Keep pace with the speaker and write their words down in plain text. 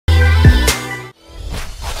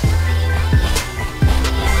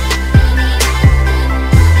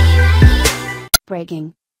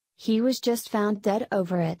breaking. He was just found dead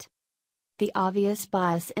over it. The obvious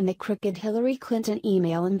bias in the crooked Hillary Clinton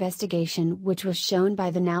email investigation, which was shown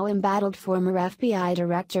by the now embattled former FBI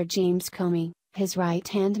Director James Comey, his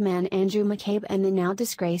right-hand man Andrew McCabe, and the now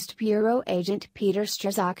disgraced bureau agent Peter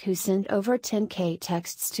Strzok, who sent over 10K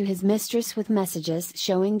texts to his mistress with messages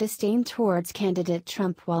showing disdain towards candidate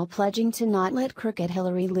Trump while pledging to not let crooked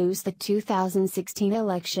Hillary lose the 2016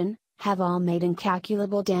 election, have all made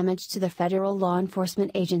incalculable damage to the federal law enforcement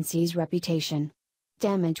agency's reputation.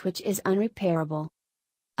 Damage which is unrepairable.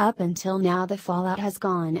 Up until now, the fallout has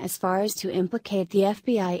gone as far as to implicate the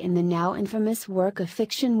FBI in the now infamous work of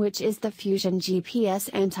fiction which is the Fusion GPS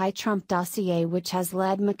anti-Trump dossier, which has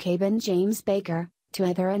led McCabe and James Baker to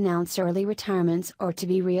either announce early retirements or to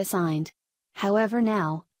be reassigned. However,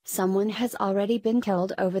 now, someone has already been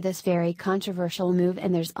killed over this very controversial move,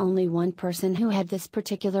 and there's only one person who had this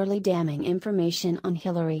particularly damning information on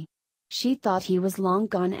Hillary. She thought he was long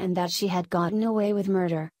gone and that she had gotten away with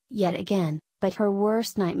murder, yet again, but her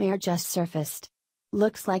worst nightmare just surfaced.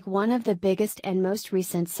 Looks like one of the biggest and most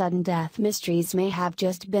recent sudden death mysteries may have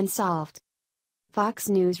just been solved. Fox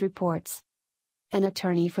News reports. An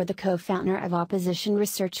attorney for the co-founder of opposition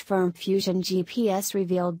research firm Fusion GPS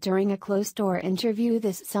revealed during a closed-door interview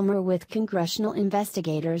this summer with congressional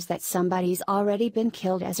investigators that somebody's already been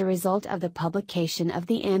killed as a result of the publication of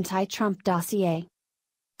the anti-Trump dossier.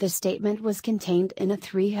 The statement was contained in a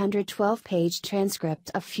 312-page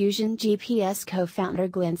transcript of Fusion GPS co-founder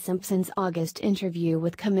Glenn Simpson's August interview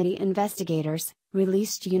with committee investigators,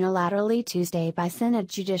 released unilaterally Tuesday by Senate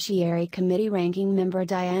Judiciary Committee Ranking Member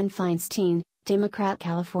Dianne Feinstein, Democrat,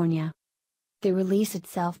 California. The release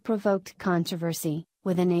itself provoked controversy,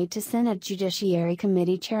 with an aide to Senate Judiciary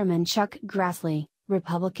Committee Chairman Chuck Grassley,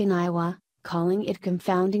 Republican, Iowa, calling it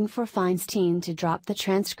confounding for Feinstein to drop the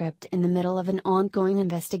transcript in the middle of an ongoing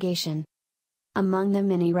investigation. Among the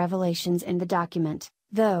many revelations in the document,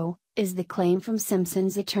 though, is the claim from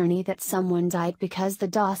Simpson's attorney that someone died because the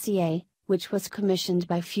dossier, which was commissioned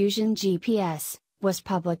by Fusion GPS, was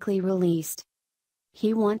publicly released.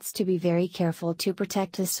 He wants to be very careful to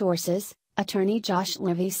protect his sources, Attorney Josh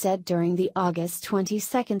Levy said during the August 22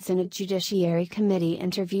 Senate Judiciary Committee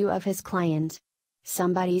interview of his client.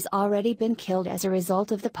 Somebody's already been killed as a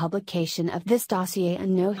result of the publication of this dossier,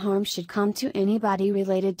 and no harm should come to anybody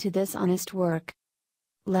related to this honest work.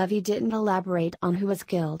 Levy didn't elaborate on who was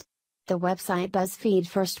killed. The website BuzzFeed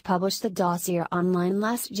first published the dossier online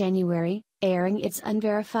last January, airing its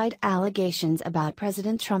unverified allegations about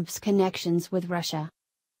President Trump's connections with Russia.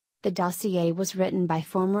 The dossier was written by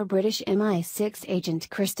former British MI6 agent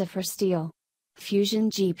Christopher Steele.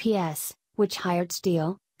 Fusion GPS, which hired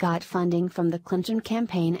Steele, got funding from the Clinton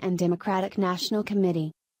campaign and Democratic National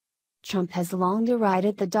Committee. Trump has long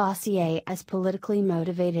derided the dossier as politically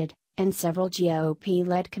motivated, and several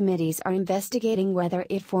GOP-led committees are investigating whether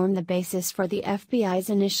it formed the basis for the FBI's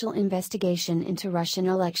initial investigation into Russian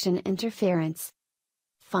election interference.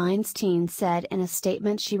 Feinstein said in a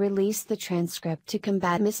statement she released the transcript to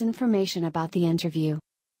combat misinformation about the interview.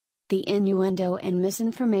 The innuendo and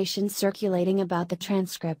misinformation circulating about the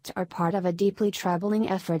transcript are part of a deeply troubling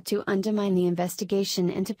effort to undermine the investigation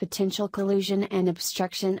into potential collusion and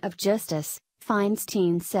obstruction of justice,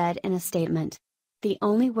 Feinstein said in a statement. The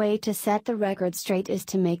only way to set the record straight is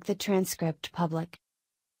to make the transcript public.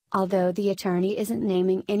 Although the attorney isn't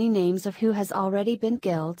naming any names of who has already been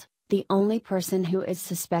killed, the only person who is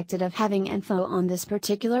suspected of having info on this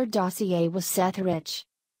particular dossier was Seth Rich.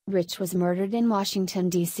 Rich was murdered in Washington,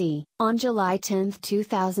 D.C., on July 10,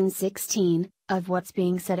 2016, of what's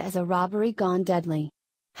being said as a robbery gone deadly.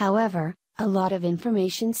 However, a lot of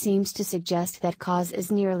information seems to suggest that cause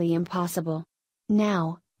is nearly impossible.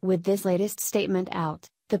 Now, with this latest statement out,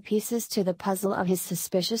 the pieces to the puzzle of his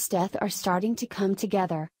suspicious death are starting to come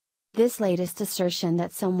together. This latest assertion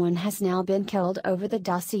that someone has now been killed over the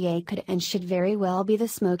dossier could and should very well be the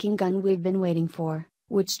smoking gun we've been waiting for,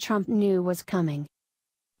 which Trump knew was coming.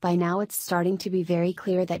 By now it's starting to be very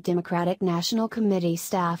clear that Democratic National Committee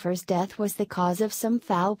staffer's death was the cause of some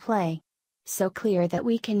foul play. So clear that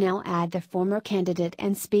we can now add the former candidate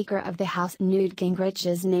and Speaker of the House Newt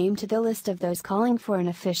Gingrich's name to the list of those calling for an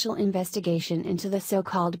official investigation into the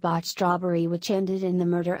so-called botched robbery which ended in the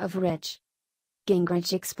murder of Rich.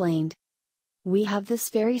 Gingrich explained. We have this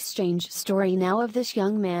very strange story now of this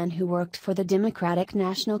young man who worked for the Democratic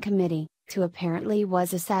National Committee, who apparently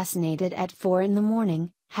was assassinated at 4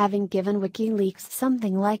 a.m, having given WikiLeaks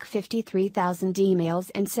something like 53,000 emails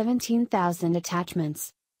and 17,000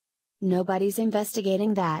 attachments. Nobody's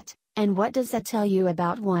investigating that, and what does that tell you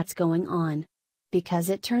about what's going on? Because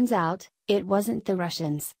it turns out, it wasn't the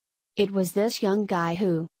Russians. It was this young guy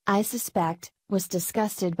who, I suspect, was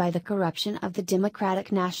disgusted by the corruption of the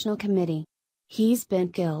Democratic National Committee. He's been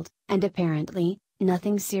killed, and apparently,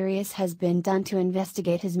 nothing serious has been done to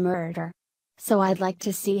investigate his murder. So I'd like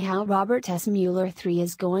to see how Robert S. Mueller III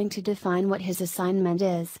is going to define what his assignment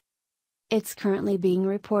is. It's currently being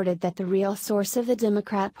reported that the real source of the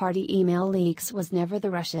Democrat Party email leaks was never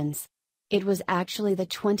the Russians. It was actually the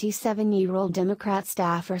 27-year-old Democrat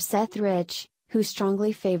staffer Seth Rich, who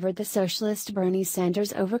strongly favored the socialist Bernie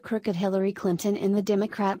Sanders over crooked Hillary Clinton in the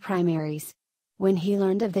Democrat primaries. When he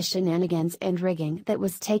learned of the shenanigans and rigging that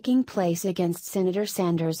was taking place against Senator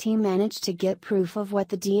Sanders, he managed to get proof of what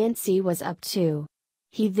the DNC was up to.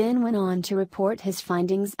 He then went on to report his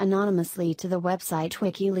findings anonymously to the website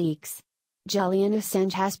WikiLeaks. Julian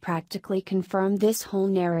Assange has practically confirmed this whole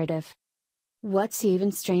narrative. What's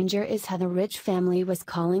even stranger is how the Rich family was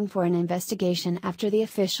calling for an investigation after the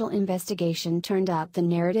official investigation turned up the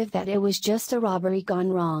narrative that it was just a robbery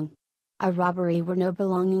gone wrong. A robbery where no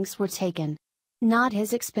belongings were taken. Not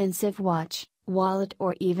his expensive watch, wallet,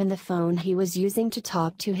 or even the phone he was using to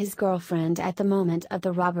talk to his girlfriend at the moment of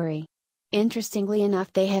the robbery. Interestingly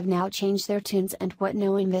enough, they have now changed their tunes and what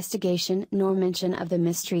no investigation nor mention of the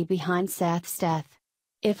mystery behind Seth's death.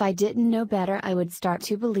 If I didn't know better, I would start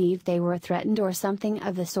to believe they were threatened or something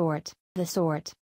of the sort.